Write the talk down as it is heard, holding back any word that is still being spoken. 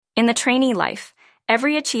In the trainee life,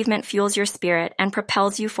 every achievement fuels your spirit and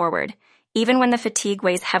propels you forward, even when the fatigue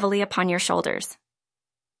weighs heavily upon your shoulders.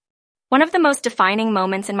 One of the most defining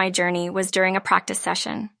moments in my journey was during a practice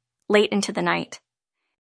session, late into the night.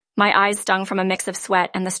 My eyes stung from a mix of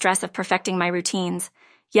sweat and the stress of perfecting my routines,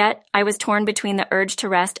 yet I was torn between the urge to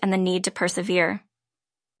rest and the need to persevere.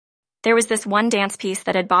 There was this one dance piece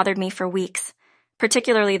that had bothered me for weeks,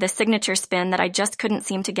 particularly the signature spin that I just couldn't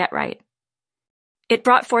seem to get right. It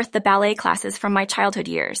brought forth the ballet classes from my childhood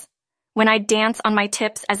years, when I'd dance on my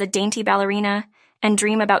tips as a dainty ballerina and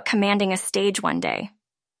dream about commanding a stage one day.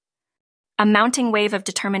 A mounting wave of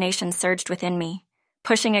determination surged within me,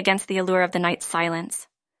 pushing against the allure of the night's silence.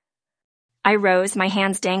 I rose, my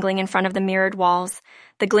hands dangling in front of the mirrored walls,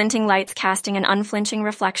 the glinting lights casting an unflinching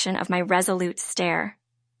reflection of my resolute stare.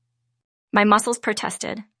 My muscles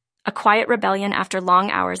protested, a quiet rebellion after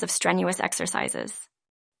long hours of strenuous exercises.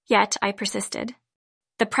 Yet I persisted.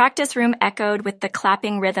 The practice room echoed with the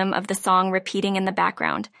clapping rhythm of the song repeating in the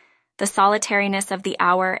background, the solitariness of the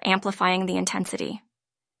hour amplifying the intensity.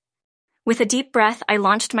 With a deep breath, I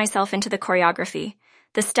launched myself into the choreography,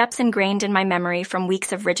 the steps ingrained in my memory from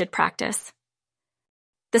weeks of rigid practice.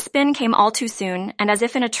 The spin came all too soon, and as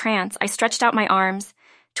if in a trance, I stretched out my arms,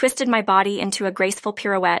 twisted my body into a graceful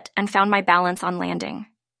pirouette, and found my balance on landing.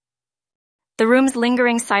 The room's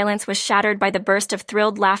lingering silence was shattered by the burst of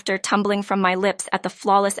thrilled laughter tumbling from my lips at the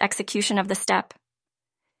flawless execution of the step.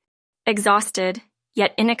 Exhausted,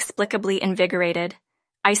 yet inexplicably invigorated,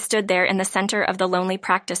 I stood there in the center of the lonely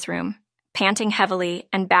practice room, panting heavily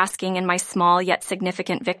and basking in my small yet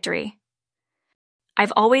significant victory.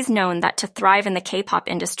 I've always known that to thrive in the K-pop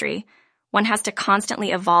industry, one has to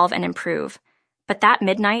constantly evolve and improve. But that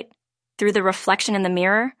midnight, through the reflection in the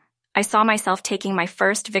mirror, I saw myself taking my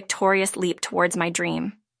first victorious leap towards my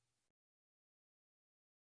dream.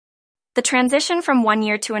 The transition from one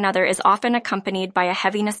year to another is often accompanied by a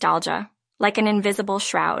heavy nostalgia, like an invisible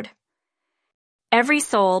shroud. Every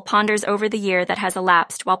soul ponders over the year that has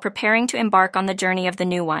elapsed while preparing to embark on the journey of the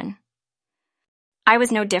new one. I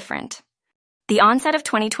was no different. The onset of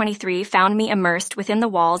 2023 found me immersed within the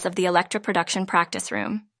walls of the Elektra production practice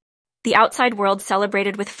room. The outside world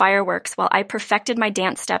celebrated with fireworks while I perfected my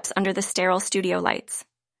dance steps under the sterile studio lights.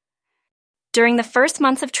 During the first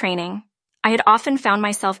months of training, I had often found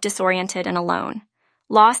myself disoriented and alone,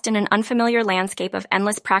 lost in an unfamiliar landscape of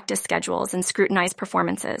endless practice schedules and scrutinized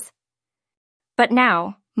performances. But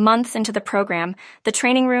now, months into the program, the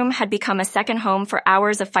training room had become a second home for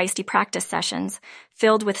hours of feisty practice sessions,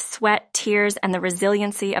 filled with sweat, tears, and the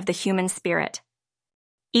resiliency of the human spirit.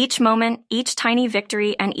 Each moment, each tiny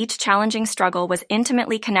victory, and each challenging struggle was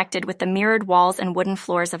intimately connected with the mirrored walls and wooden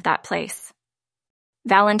floors of that place.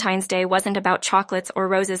 Valentine's Day wasn't about chocolates or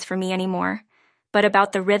roses for me anymore, but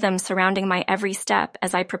about the rhythm surrounding my every step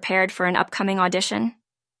as I prepared for an upcoming audition.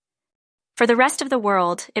 For the rest of the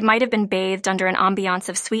world, it might have been bathed under an ambiance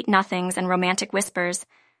of sweet nothings and romantic whispers,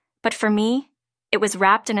 but for me, it was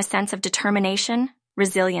wrapped in a sense of determination,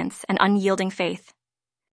 resilience, and unyielding faith.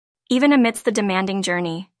 Even amidst the demanding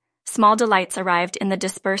journey, small delights arrived in the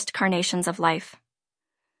dispersed carnations of life.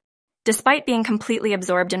 Despite being completely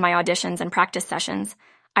absorbed in my auditions and practice sessions,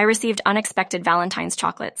 I received unexpected Valentine's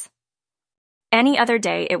chocolates. Any other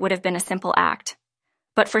day, it would have been a simple act.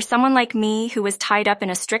 But for someone like me who was tied up in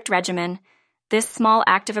a strict regimen, this small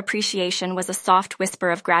act of appreciation was a soft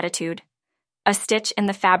whisper of gratitude, a stitch in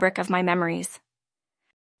the fabric of my memories.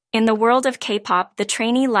 In the world of K-pop, the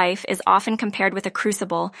trainee life is often compared with a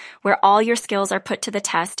crucible where all your skills are put to the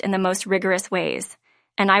test in the most rigorous ways,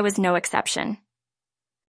 and I was no exception.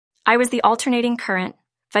 I was the alternating current,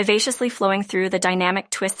 vivaciously flowing through the dynamic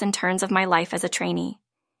twists and turns of my life as a trainee,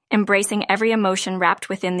 embracing every emotion wrapped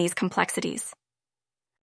within these complexities.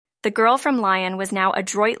 The girl from Lion was now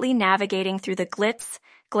adroitly navigating through the glitz,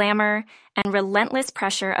 glamour, and relentless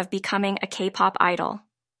pressure of becoming a K-pop idol.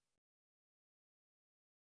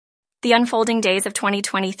 The unfolding days of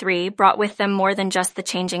 2023 brought with them more than just the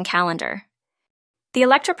changing calendar. The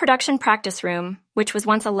Elektra production practice room, which was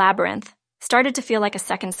once a labyrinth, started to feel like a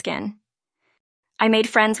second skin. I made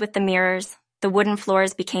friends with the mirrors, the wooden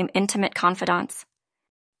floors became intimate confidants.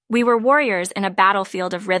 We were warriors in a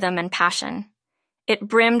battlefield of rhythm and passion. It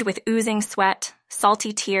brimmed with oozing sweat,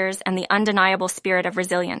 salty tears, and the undeniable spirit of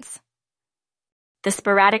resilience. The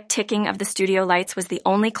sporadic ticking of the studio lights was the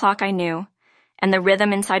only clock I knew, and the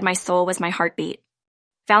rhythm inside my soul was my heartbeat.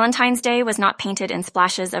 Valentine's Day was not painted in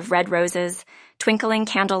splashes of red roses, twinkling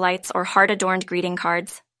candlelights, or heart-adorned greeting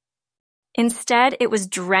cards. Instead, it was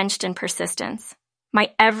drenched in persistence,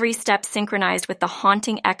 my every step synchronized with the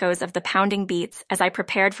haunting echoes of the pounding beats as I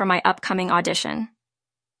prepared for my upcoming audition.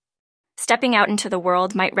 Stepping out into the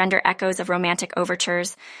world might render echoes of romantic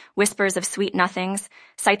overtures, whispers of sweet nothings,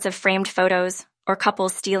 sights of framed photos, or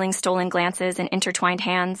couples stealing stolen glances and intertwined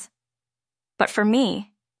hands. But for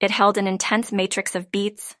me, it held an intense matrix of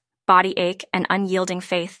beats, body ache, and unyielding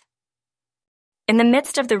faith. In the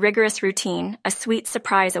midst of the rigorous routine, a sweet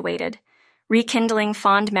surprise awaited, rekindling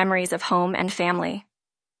fond memories of home and family.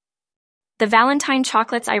 The Valentine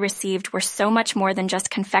chocolates I received were so much more than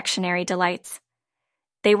just confectionery delights.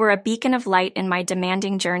 They were a beacon of light in my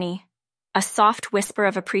demanding journey, a soft whisper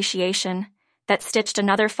of appreciation that stitched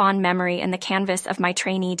another fond memory in the canvas of my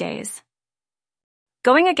trainee days.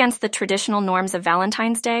 Going against the traditional norms of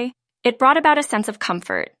Valentine's Day, it brought about a sense of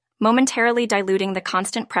comfort, momentarily diluting the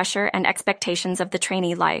constant pressure and expectations of the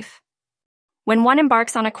trainee life. When one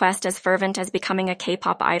embarks on a quest as fervent as becoming a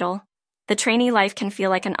K-pop idol, the trainee life can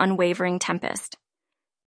feel like an unwavering tempest.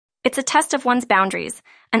 It's a test of one's boundaries,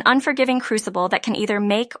 an unforgiving crucible that can either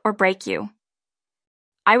make or break you.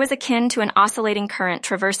 I was akin to an oscillating current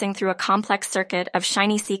traversing through a complex circuit of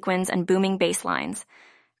shiny sequins and booming bass lines,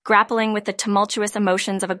 grappling with the tumultuous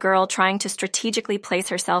emotions of a girl trying to strategically place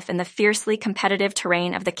herself in the fiercely competitive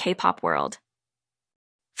terrain of the K-pop world.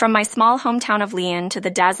 From my small hometown of Lyon to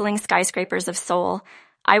the dazzling skyscrapers of Seoul,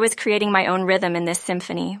 I was creating my own rhythm in this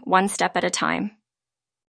symphony, one step at a time.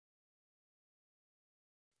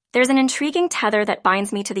 There's an intriguing tether that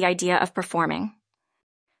binds me to the idea of performing.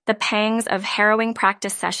 The pangs of harrowing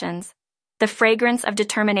practice sessions, the fragrance of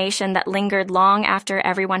determination that lingered long after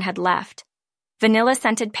everyone had left,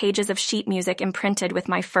 vanilla-scented pages of sheet music imprinted with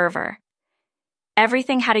my fervor.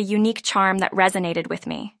 Everything had a unique charm that resonated with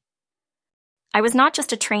me. I was not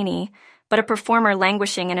just a trainee, but a performer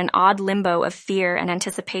languishing in an odd limbo of fear and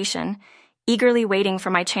anticipation, eagerly waiting for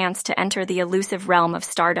my chance to enter the elusive realm of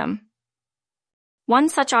stardom. One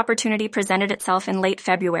such opportunity presented itself in late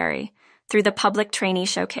February, through the public trainee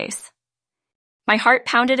showcase. My heart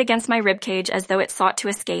pounded against my ribcage as though it sought to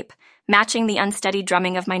escape, matching the unsteady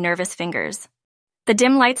drumming of my nervous fingers. The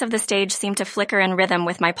dim lights of the stage seemed to flicker in rhythm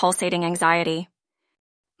with my pulsating anxiety.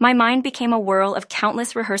 My mind became a whirl of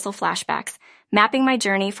countless rehearsal flashbacks, mapping my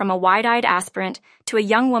journey from a wide-eyed aspirant to a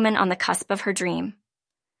young woman on the cusp of her dream.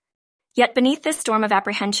 Yet beneath this storm of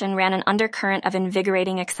apprehension ran an undercurrent of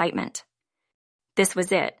invigorating excitement. This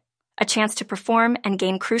was it, a chance to perform and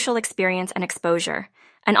gain crucial experience and exposure,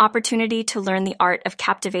 an opportunity to learn the art of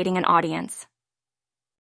captivating an audience.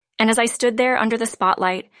 And as I stood there under the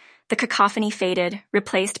spotlight, the cacophony faded,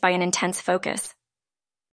 replaced by an intense focus.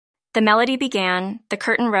 The melody began, the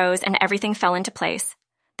curtain rose, and everything fell into place.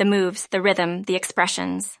 The moves, the rhythm, the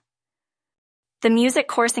expressions. The music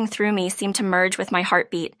coursing through me seemed to merge with my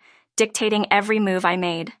heartbeat, dictating every move I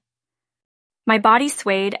made. My body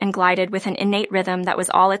swayed and glided with an innate rhythm that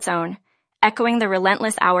was all its own, echoing the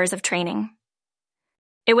relentless hours of training.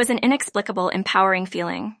 It was an inexplicable, empowering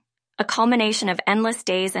feeling, a culmination of endless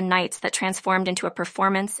days and nights that transformed into a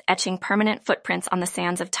performance etching permanent footprints on the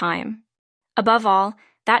sands of time. Above all,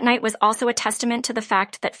 that night was also a testament to the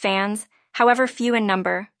fact that fans, however few in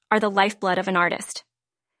number, are the lifeblood of an artist.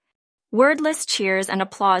 Wordless cheers and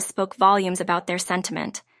applause spoke volumes about their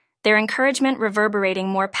sentiment, their encouragement reverberating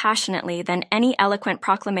more passionately than any eloquent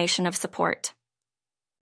proclamation of support.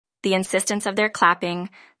 The insistence of their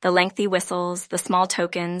clapping, the lengthy whistles, the small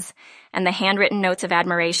tokens, and the handwritten notes of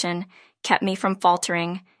admiration kept me from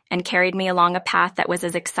faltering and carried me along a path that was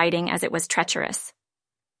as exciting as it was treacherous.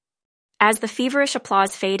 As the feverish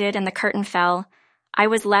applause faded and the curtain fell, I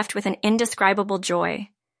was left with an indescribable joy,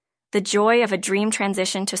 the joy of a dream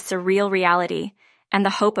transition to surreal reality and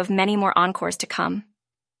the hope of many more encores to come.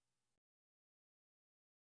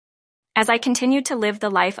 As I continued to live the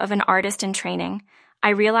life of an artist in training, I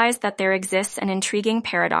realized that there exists an intriguing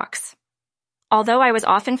paradox. Although I was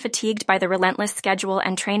often fatigued by the relentless schedule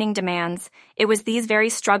and training demands, it was these very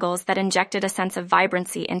struggles that injected a sense of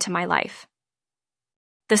vibrancy into my life.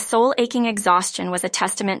 The soul-aching exhaustion was a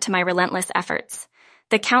testament to my relentless efforts.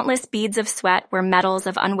 The countless beads of sweat were medals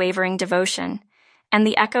of unwavering devotion, and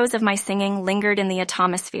the echoes of my singing lingered in the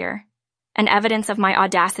atomosphere, an evidence of my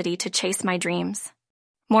audacity to chase my dreams.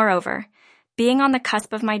 Moreover, being on the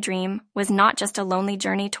cusp of my dream was not just a lonely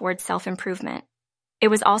journey towards self-improvement. It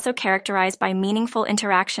was also characterized by meaningful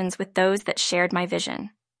interactions with those that shared my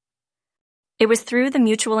vision. It was through the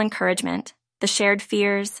mutual encouragement, the shared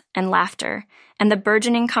fears and laughter, and the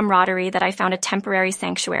burgeoning camaraderie that I found a temporary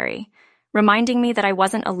sanctuary, reminding me that I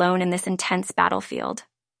wasn't alone in this intense battlefield.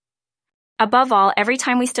 Above all, every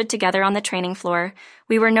time we stood together on the training floor,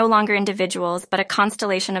 we were no longer individuals, but a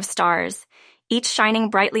constellation of stars, each shining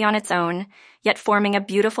brightly on its own, yet forming a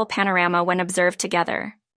beautiful panorama when observed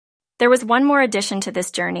together. There was one more addition to this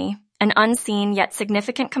journey, an unseen yet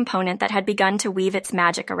significant component that had begun to weave its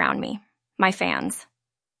magic around me, my fans.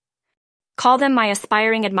 Call them my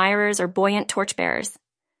aspiring admirers or buoyant torchbearers.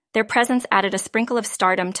 Their presence added a sprinkle of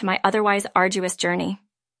stardom to my otherwise arduous journey.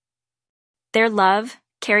 Their love,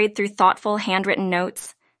 carried through thoughtful, handwritten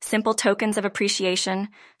notes, simple tokens of appreciation,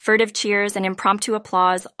 furtive cheers, and impromptu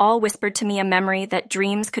applause, all whispered to me a memory that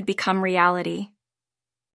dreams could become reality.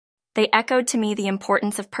 They echoed to me the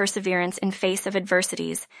importance of perseverance in face of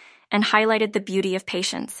adversities and highlighted the beauty of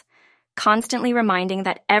patience, constantly reminding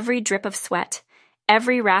that every drip of sweat,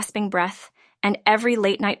 every rasping breath, and every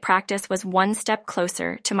late-night practice was one step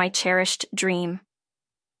closer to my cherished dream.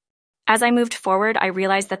 As I moved forward, I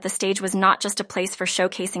realized that the stage was not just a place for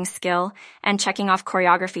showcasing skill and checking off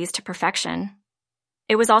choreographies to perfection.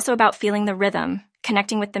 It was also about feeling the rhythm,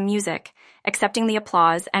 connecting with the music, accepting the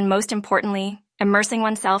applause, and most importantly, immersing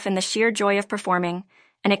oneself in the sheer joy of performing,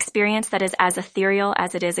 an experience that is as ethereal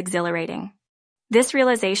as it is exhilarating. This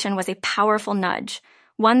realization was a powerful nudge,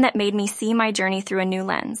 one that made me see my journey through a new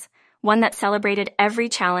lens, one that celebrated every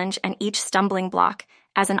challenge and each stumbling block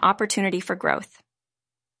as an opportunity for growth.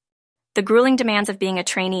 The grueling demands of being a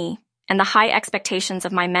trainee and the high expectations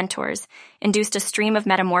of my mentors induced a stream of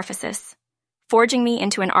metamorphosis, forging me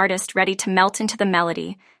into an artist ready to melt into the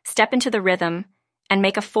melody, step into the rhythm, and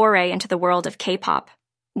make a foray into the world of K-pop,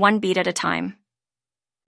 one beat at a time.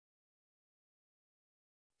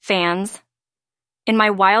 Fans. In my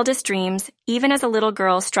wildest dreams, even as a little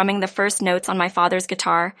girl strumming the first notes on my father's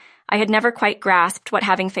guitar, I had never quite grasped what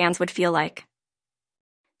having fans would feel like.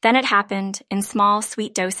 Then it happened, in small,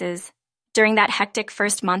 sweet doses, during that hectic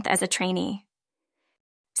first month as a trainee.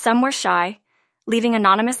 Some were shy, leaving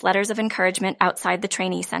anonymous letters of encouragement outside the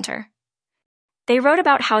trainee center. They wrote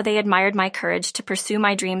about how they admired my courage to pursue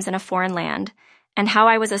my dreams in a foreign land, and how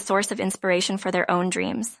I was a source of inspiration for their own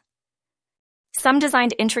dreams. Some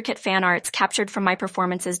designed intricate fan arts captured from my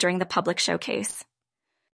performances during the public showcase.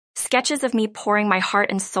 Sketches of me pouring my heart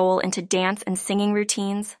and soul into dance and singing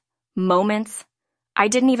routines, moments I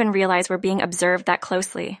didn't even realize were being observed that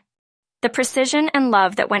closely. The precision and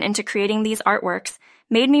love that went into creating these artworks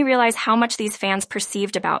made me realize how much these fans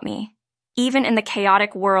perceived about me, even in the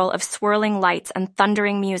chaotic whirl of swirling lights and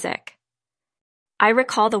thundering music. I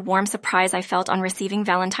recall the warm surprise I felt on receiving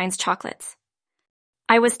Valentine's chocolates.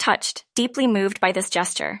 I was touched, deeply moved by this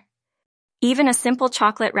gesture. Even a simple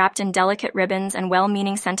chocolate wrapped in delicate ribbons and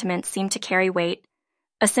well-meaning sentiments seemed to carry weight,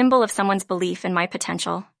 a symbol of someone's belief in my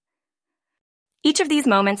potential. Each of these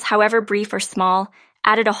moments, however brief or small,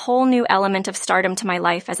 added a whole new element of stardom to my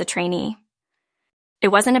life as a trainee. It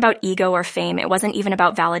wasn't about ego or fame, it wasn't even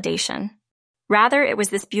about validation. Rather, it was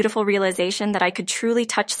this beautiful realization that I could truly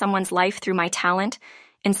touch someone's life through my talent,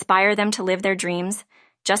 inspire them to live their dreams,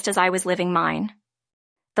 just as I was living mine.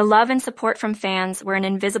 The love and support from fans were an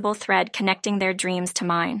invisible thread connecting their dreams to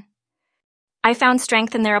mine. I found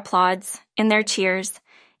strength in their applause, in their cheers,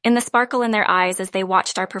 in the sparkle in their eyes as they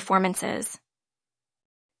watched our performances.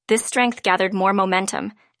 This strength gathered more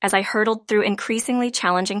momentum as I hurtled through increasingly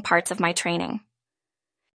challenging parts of my training.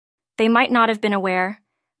 They might not have been aware,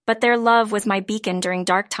 but their love was my beacon during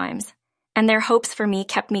dark times, and their hopes for me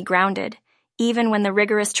kept me grounded, even when the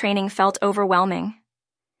rigorous training felt overwhelming.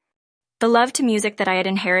 The love to music that I had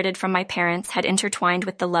inherited from my parents had intertwined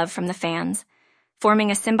with the love from the fans,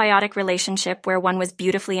 forming a symbiotic relationship where one was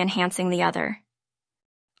beautifully enhancing the other.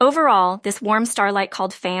 Overall, this warm starlight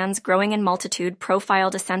called fans, growing in multitude,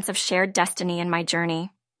 profiled a sense of shared destiny in my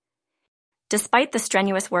journey. Despite the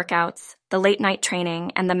strenuous workouts, the late-night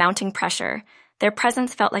training, and the mounting pressure, their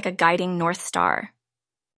presence felt like a guiding North Star.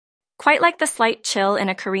 Quite like the slight chill in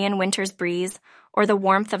a Korean winter's breeze or the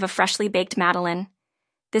warmth of a freshly baked madeleine,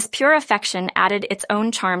 this pure affection added its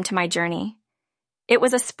own charm to my journey. It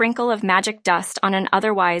was a sprinkle of magic dust on an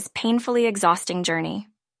otherwise painfully exhausting journey.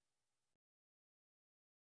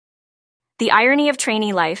 The irony of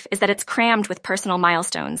trainee life is that it's crammed with personal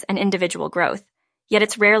milestones and individual growth, yet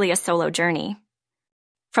it's rarely a solo journey.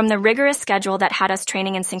 From the rigorous schedule that had us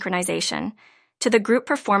training in synchronization, to the group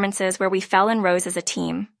performances where we fell and rose as a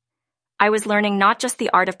team, I was learning not just the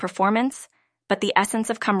art of performance, but the essence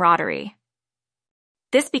of camaraderie.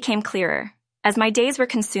 This became clearer, as my days were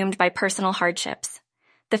consumed by personal hardships,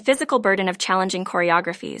 the physical burden of challenging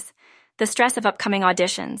choreographies, the stress of upcoming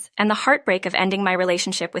auditions, and the heartbreak of ending my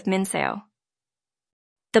relationship with Minseo.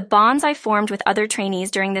 The bonds I formed with other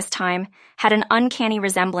trainees during this time had an uncanny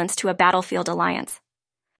resemblance to a battlefield alliance.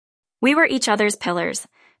 We were each other's pillars,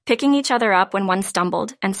 picking each other up when one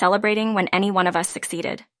stumbled and celebrating when any one of us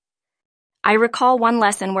succeeded. I recall one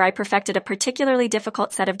lesson where I perfected a particularly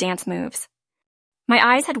difficult set of dance moves.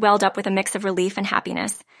 My eyes had welled up with a mix of relief and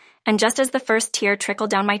happiness, and just as the first tear trickled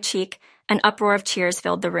down my cheek, an uproar of cheers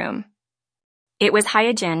filled the room. It was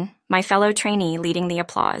Hyejin, my fellow trainee, leading the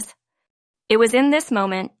applause. It was in this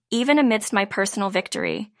moment, even amidst my personal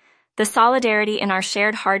victory, the solidarity in our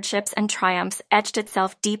shared hardships and triumphs etched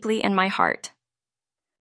itself deeply in my heart.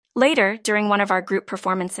 Later, during one of our group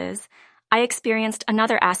performances, I experienced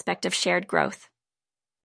another aspect of shared growth.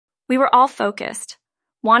 We were all focused,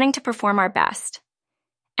 wanting to perform our best.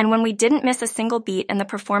 And when we didn't miss a single beat and the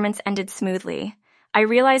performance ended smoothly, I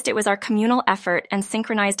realized it was our communal effort and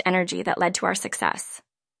synchronized energy that led to our success.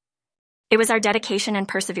 It was our dedication and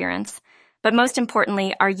perseverance, but most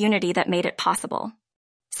importantly, our unity that made it possible.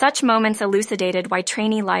 Such moments elucidated why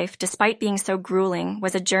trainee life, despite being so grueling,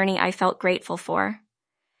 was a journey I felt grateful for.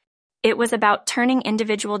 It was about turning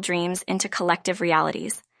individual dreams into collective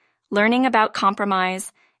realities, learning about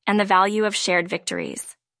compromise, and the value of shared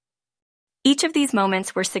victories. Each of these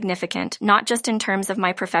moments were significant, not just in terms of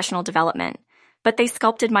my professional development, but they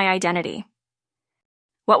sculpted my identity.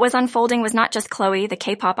 What was unfolding was not just Chloé, the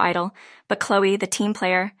K-pop idol, but Chloé, the team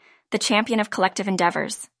player, the champion of collective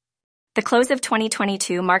endeavors. The close of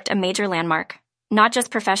 2022 marked a major landmark, not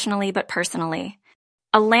just professionally but personally.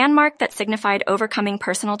 A landmark that signified overcoming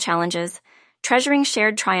personal challenges, treasuring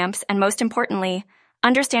shared triumphs, and most importantly,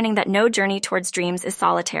 understanding that no journey towards dreams is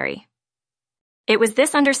solitary. It was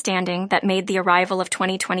this understanding that made the arrival of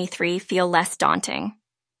 2023 feel less daunting.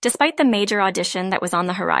 Despite the major audition that was on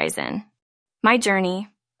the horizon, my journey,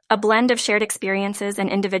 a blend of shared experiences and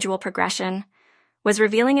individual progression, was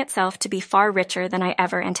revealing itself to be far richer than I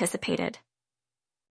ever anticipated.